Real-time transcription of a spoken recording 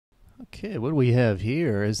Okay, what we have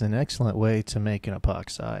here is an excellent way to make an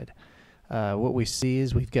epoxide. What we see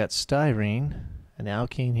is we've got styrene, an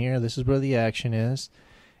alkene here. This is where the action is.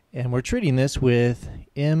 And we're treating this with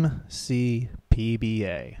MCPBA,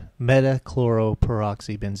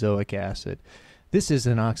 meta-chloroperoxybenzoic acid. This is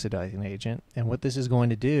an oxidizing agent, and what this is going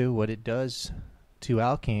to do, what it does to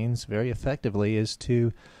alkenes very effectively, is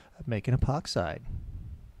to make an epoxide.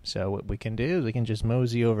 So what we can do is we can just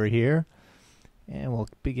mosey over here, and we'll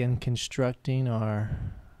begin constructing our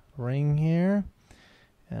ring here.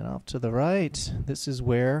 And off to the right, this is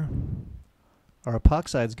where our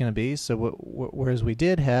epoxide is going to be. So whereas we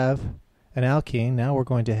did have an alkene, now we're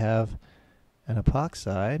going to have an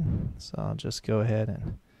epoxide. So I'll just go ahead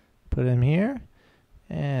and put him here.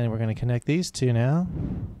 And we're going to connect these two now.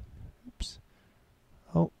 Oops.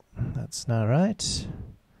 Oh, that's not right.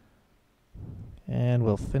 And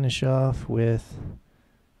we'll finish off with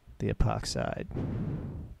the epoxide.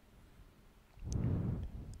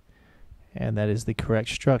 And that is the correct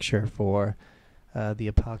structure for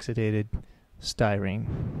the epoxidated styrene.